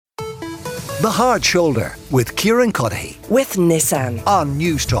The Hard Shoulder with Kieran Cuddihy with Nissan on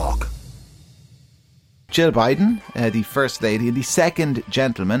News Talk. Jill Biden, the First Lady, and the second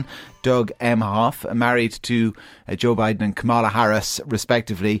gentleman, Doug Emhoff, married to Joe Biden and Kamala Harris,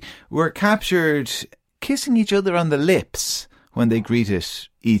 respectively, were captured kissing each other on the lips when they greeted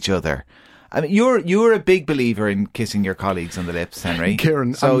each other. I mean, you're a big believer in kissing your colleagues on the lips, Henry.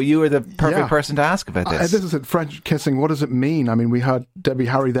 Kieran. So you were the perfect person to ask about this. This is it, French kissing. What does it mean? I mean, we heard Debbie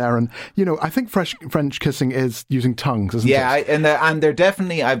Harry there, and I think French kissing is using tongues, isn't it? Yeah, and they're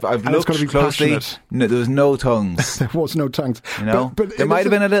definitely. I've looked closely. No, there was no tongues. There was no tongues. But there might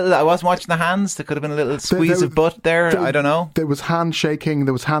have been a little. I wasn't watching the hands. There could have been a little squeeze of butt there. I don't know. There was hand shaking.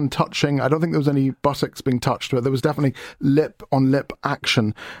 There was hand touching. I don't think there was any buttocks being touched, but there was definitely lip on lip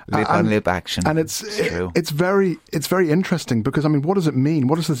action. Lip on lip action. And it's very interesting because, I mean, what does it mean?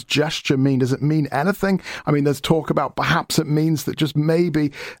 What does this gesture mean? Does it mean anything? I mean, there's talk about perhaps it means that just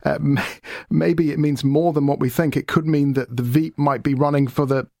maybe it means more than what we think. It could mean that the Veep might be running for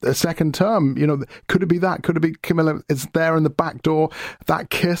the second term. Could it be that? Could it be Camilla is there in the back door? That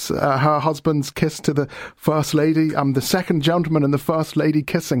kiss, her husband's kiss to the First Lady, the second gentleman and the First Lady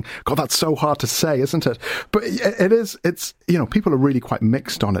kissing. God, that's so hard to say, isn't it? But it's people are really quite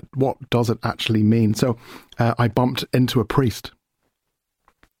mixed on it. What does it actually mean? So I bumped into a priest.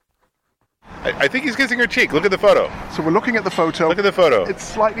 I think he's kissing her cheek. Look at the photo. So we're looking at the photo. Look at the photo. It's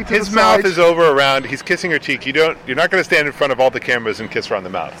slightly to the side. His mouth is over around. He's kissing her cheek. You're not going to stand in front of all the cameras and kiss her on the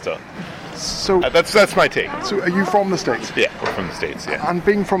mouth. So that's my take. So are you from the States? Yeah, we're from the States. Yeah. And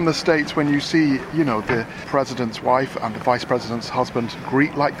being from the States, when you see the president's wife and the vice president's husband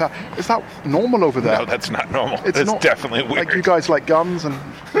greet like that, is that normal over there? No, that's not normal. It's not, definitely weird. Like you guys like guns and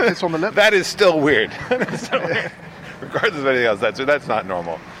kiss on the lip? That is still weird. Regardless of anything else, that's not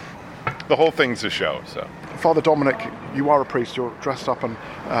normal. The whole thing's a show. So, Father Dominic, you are a priest. You're dressed up in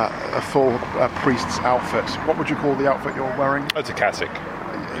a full priest's outfit. What would you call the outfit you're wearing? It's a cassock.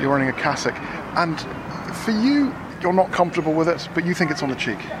 You're wearing a cassock. And for you, you're not comfortable with it, but you think it's on the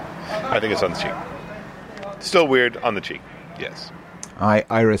cheek. I think it's on the cheek. Still weird on the cheek, yes.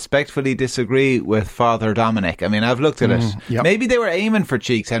 I respectfully disagree with Father Dominic. I mean, I've looked at it. Yep. Maybe they were aiming for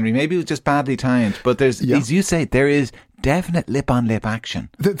cheeks, Henry. Maybe it was just badly timed. But there's, as you say, there is definite lip-on-lip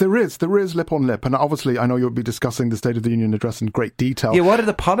action. There is lip-on-lip. And obviously, I know you'll be discussing the State of the Union address in great detail. Yeah, what are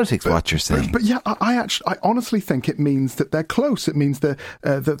the politics, what you're saying? But yeah, I honestly think it means that they're close. It means that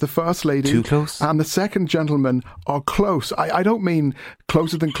the First Lady too close? And the second gentleman are close. I don't mean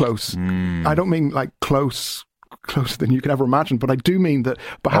closer than close. I don't mean like closer than you can ever imagine, but I do mean that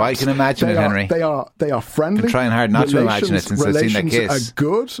perhaps I can imagine it, Henry. They are friendly. I'm trying hard not to imagine it since I've seen that kiss. Relations are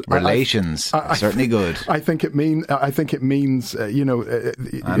good. Relations certainly good. I think it means. I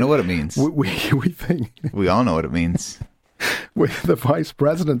know what it means. We think we all know what it means. With the vice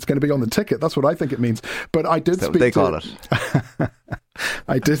president's going to be on the ticket. That's what I think it means. But I did speak. They call it.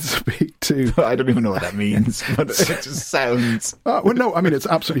 I did speak to. I don't even know what that means, but it just sounds. Well, no, I mean it's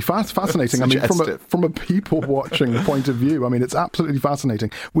absolutely fascinating. I mean, from a people watching point of view, I mean it's absolutely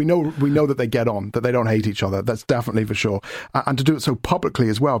fascinating. We know that they get on, that they don't hate each other. That's definitely for sure. And to do it so publicly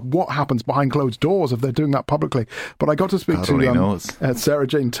as well. What happens behind closed doors if they're doing that publicly? But I got to speak to Sarah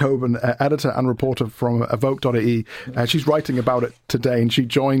Jane Tobin, editor and reporter from Evoke.ie. She's writing about it today, and she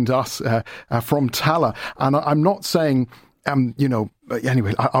joined us from Tala. And I'm not saying.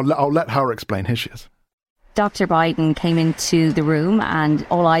 Anyway, I'll let her explain. Here she is. Dr. Biden came into the room and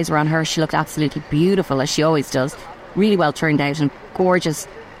all eyes were on her. She looked absolutely beautiful, as she always does. Really well turned out and gorgeous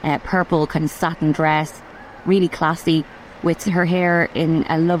purple kind of satin dress. Really classy with her hair in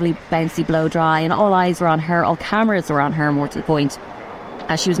a lovely bouncy blow dry, and all eyes were on her. All cameras were on her, more to the point,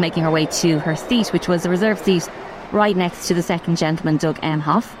 as she was making her way to her seat, which was a reserved seat right next to the second gentleman, Doug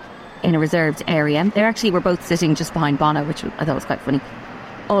Emhoff, in a reserved area. They actually were both sitting just behind Bono, which I thought was quite funny.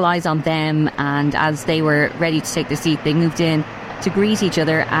 All eyes on them, and as they were ready to take their seat, they moved in to greet each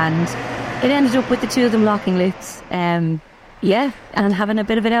other, and it ended up with the two of them locking lips. And having a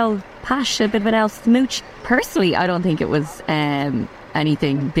bit of an old pash, a bit of an old smooch. Personally, I don't think it was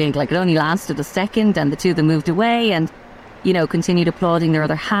anything big. Like, it only lasted a second, and the two of them moved away and, continued applauding their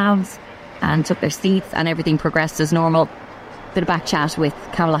other halves and took their seats, and everything progressed as normal. Bit of back chat with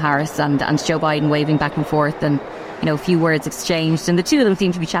Kamala Harris and Joe Biden waving back and forth, and a few words exchanged, and the two of them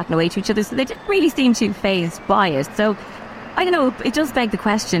seemed to be chatting away to each other, so they didn't really seem too fazed by it. So I don't know, it does beg the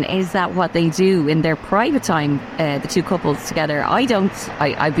question, is that what they do in their private time, the two couples together?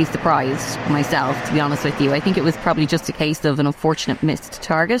 I'd be surprised myself, to be honest with you. I think it was probably just a case of an unfortunate missed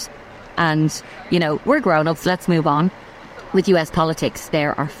target, and we're grown-ups, let's move on. With US politics,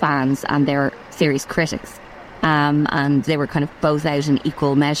 there are fans and there are serious critics. and they were kind of both out in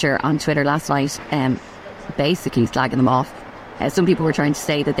equal measure on Twitter last night, basically slagging them off. Some people were trying to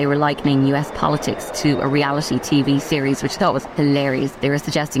say that they were likening US politics to a reality TV series, which I thought was hilarious. They were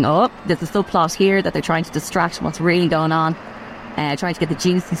suggesting, there's a subplot here that they're trying to distract from what's really going on, trying to get the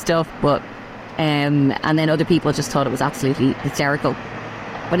juicy stuff, but and then other people just thought it was absolutely hysterical.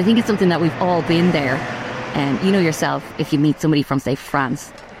 But I think it's something that we've all been there. You know yourself, if you meet somebody from, say,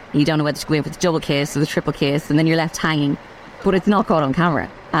 France, you don't know whether to go in for the double kiss or the triple kiss, and then you're left hanging, but it's not caught on camera.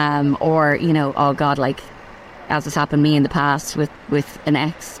 Or, oh God, like, as has happened to me in the past with an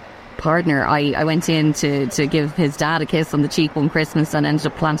ex-partner, I went in to give his dad a kiss on the cheek one Christmas and ended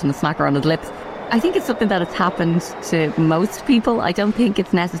up planting a smacker on his lips. I think it's something that has happened to most people. I don't think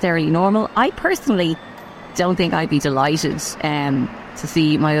it's necessarily normal. I personally don't think I'd be delighted to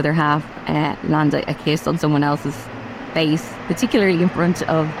see my other half land a kiss on someone else's face, particularly in front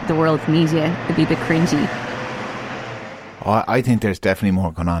of the world's media. It'd be a bit cringy. Oh, I think there's definitely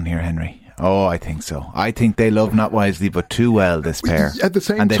more going on here, Henry. Oh, I think so. I think they love not wisely but too well, this pair. At the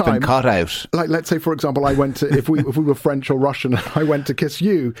same time, and they've been caught out. Like, let's say, for example, I went to, if we were French or Russian, I went to kiss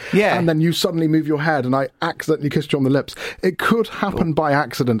you, and then you suddenly move your head and I accidentally kissed you on the lips. It could happen by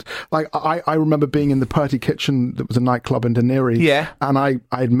accident. Like, I remember being in the Purty Kitchen, that was a nightclub in Dunleary, and I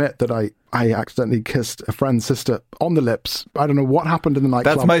admit that I accidentally kissed a friend's sister on the lips. I don't know what happened in the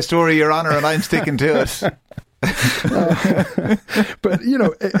nightclub. That's my story, Your Honour, and I'm sticking to it. But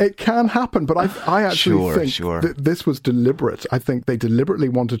it can happen. But I actually think that this was deliberate. I think they deliberately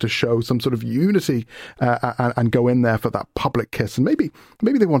wanted to show some sort of unity and go in there for that public kiss. And maybe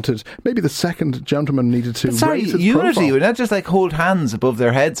the second gentleman needed to raise his unity. profile. Not just like hold hands above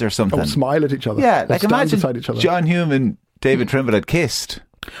their heads or something. Or smile at each other. Yeah, like imagine beside each other. John Hume and David Trimble had kissed.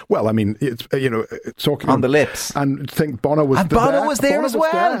 Well, I mean, it's talking on the lips, and think Bono was there. Bono was there as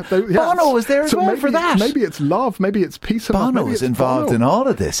well. Bono was there as well for that. Maybe it's love. Maybe it's peace and love. Bono was involved in all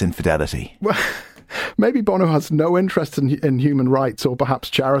of this infidelity. Well, maybe Bono has no interest in human rights or perhaps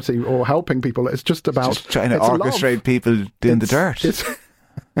charity or helping people. It's just about trying to orchestrate love. People doing the dirt.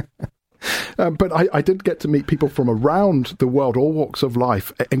 But I did get to meet people from around the world, all walks of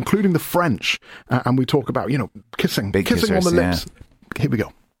life, including the French, and we talk about kissing kissers, on the lips. Yeah. Here we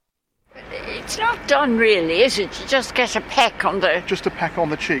go. It's not done really, is it? You just get a peck on the... Just a peck on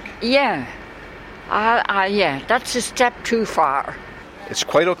the cheek? Yeah. Yeah, that's a step too far. It's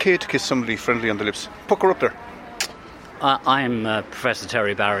quite okay to kiss somebody friendly on the lips. Pucker up there. I'm Professor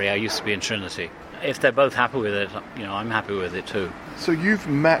Terry Barry. I used to be in Trinity. If they're both happy with it, I'm happy with it too. So you've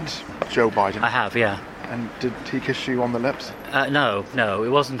met Joe Biden? I have, yeah. And did he kiss you on the lips? No, it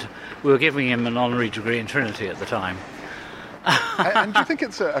wasn't. We were giving him an honorary degree in Trinity at the time. And do you think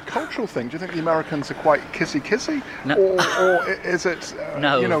it's a cultural thing? Do you think the Americans are quite kissy? No. Or is it, just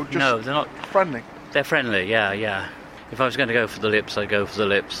no, they're not friendly? They're friendly, yeah. If I was going to go for the lips, I'd go for the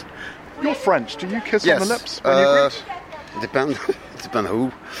lips. You're French. Do you kiss on the lips when you greet? Depends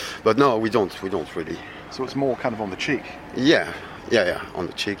who. But no, we don't really. So it's more kind of on the cheek? Yeah, on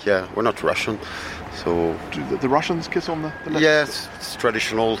the cheek, yeah. We're not Russian, so... Do the Russians kiss on the lips? Yes, it's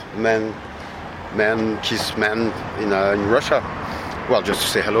traditional. Men kiss men in Russia. Well, just to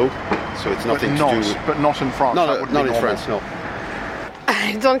say hello. So it's nothing to do. But not in France. No, not in France. No.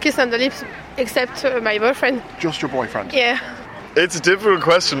 I don't kiss on the lips except my boyfriend. Just your boyfriend? Yeah. It's a difficult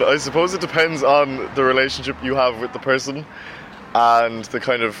question. I suppose it depends on the relationship you have with the person and the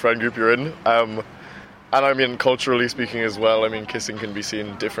kind of friend group you're in. And I mean, culturally speaking as well, I mean, kissing can be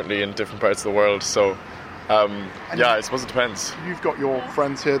seen differently in different parts of the world. So. I suppose it depends. You've got your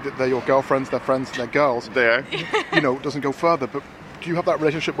friends here, they're your girlfriends, they're friends, they're girls. They are. It doesn't go further, but do you have that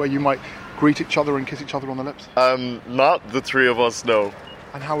relationship where you might greet each other and kiss each other on the lips? Not the three of us, no.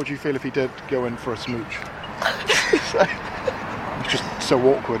 And how would you feel if he did go in for a smooch? It's just so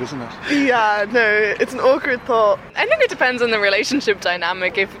awkward, isn't it? Yeah, no, it's an awkward thought. I think it depends on the relationship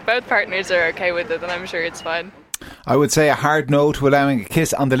dynamic. If both partners are okay with it, then I'm sure it's fine. I would say a hard no to allowing a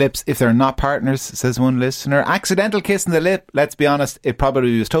kiss on the lips if they're not partners, says one listener. Accidental kiss on the lip, let's be honest, it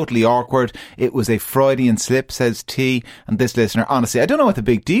probably was totally awkward. It was a Freudian slip, says T. And this listener, honestly, I don't know what the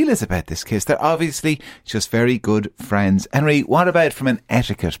big deal is about this kiss. They're obviously just very good friends. Henry, what about from an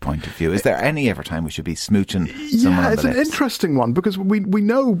etiquette point of view? Is there any ever time we should be smooching someone on the lips? It's an interesting one because we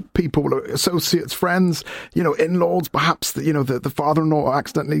know people, associates, friends, in-laws, perhaps the father-in-law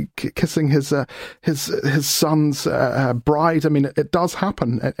accidentally kissing his son's bride. I mean, it does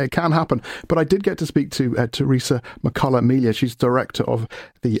happen. It can happen. But I did get to speak to Teresa McCullough-Melia. She's director of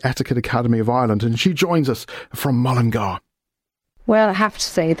the Etiquette Academy of Ireland, and she joins us from Mullingar. Well, I have to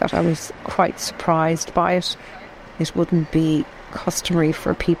say that I was quite surprised by it. It wouldn't be customary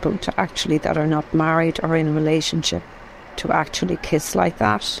for people to actually, that are not married or in a relationship, to actually kiss like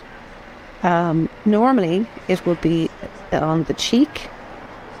that. Normally it would be on the cheek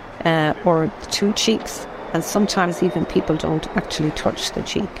or the two cheeks, and sometimes even people don't actually touch the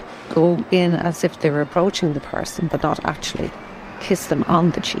cheek. Go in as if they were approaching the person, but not actually kiss them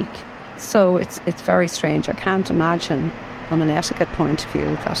on the cheek. So it's very strange. I can't imagine from an etiquette point of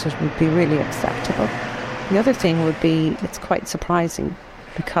view that it would be really acceptable. The other thing would be, it's quite surprising,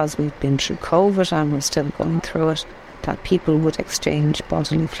 because we've been through COVID and we're still going through it, that people would exchange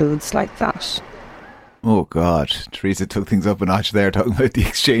bodily fluids like that. Oh God, Teresa took things up a notch there, talking about the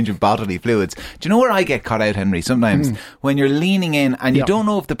exchange of bodily fluids. Do you know where I get caught out, Henry? Sometimes when you're leaning in and you don't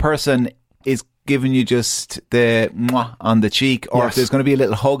know if the person is giving you just the mwah on the cheek, or if there's going to be a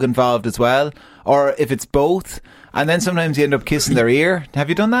little hug involved as well, or if it's both. And then sometimes you end up kissing their ear. Have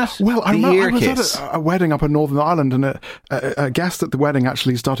you done that? Well, I was at a wedding up in Northern Ireland, and a guest at the wedding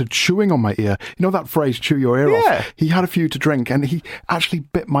actually started chewing on my ear. You know that phrase, chew your ear off? He had a few to drink, and he actually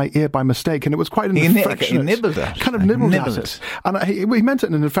bit my ear by mistake, and it was quite an affectionate... He nibbled it. Kind of nibbled at it. And he meant it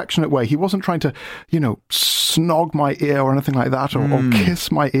in an affectionate way. He wasn't trying to, snog my ear or anything like that, or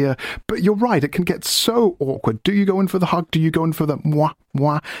kiss my ear. But you're right, it can get so awkward. Do you go in for the hug? Do you go in for the mwah,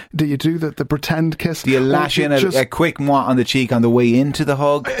 mwah? Do you do the pretend kiss? Do you lash in a quick mwah on the cheek on the way into the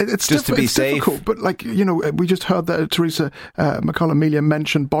hug, it's just to be safe? Difficult, but we just heard that Teresa McCall-Amelia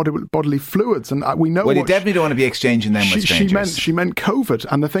mentioned bodily fluids, and we know. Well, you definitely don't want to be exchanging them with strangers. She meant COVID,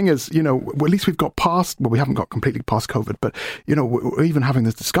 and the thing is, at least we've got past. Well, we haven't got completely past COVID, but we're even having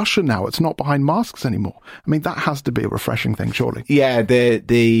this discussion now. It's not behind masks anymore. I mean, that has to be a refreshing thing, surely. Yeah,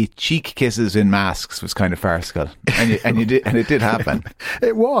 the cheek kisses in masks was kind of farcical, and it did happen.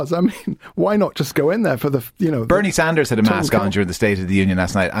 It was. I mean, why not just go in there for the Bernie Sanders had a mask on during the State of the Union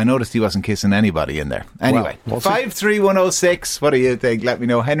last night. I noticed he wasn't kissing anybody in there. Anyway, 53106. What do you think? Let me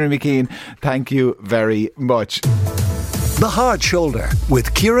know. Henry McKean, thank you very much. The Hard Shoulder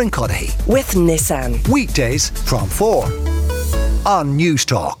with Kieran Cuddihy. With Nissan. Weekdays from 4 on News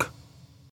Talk.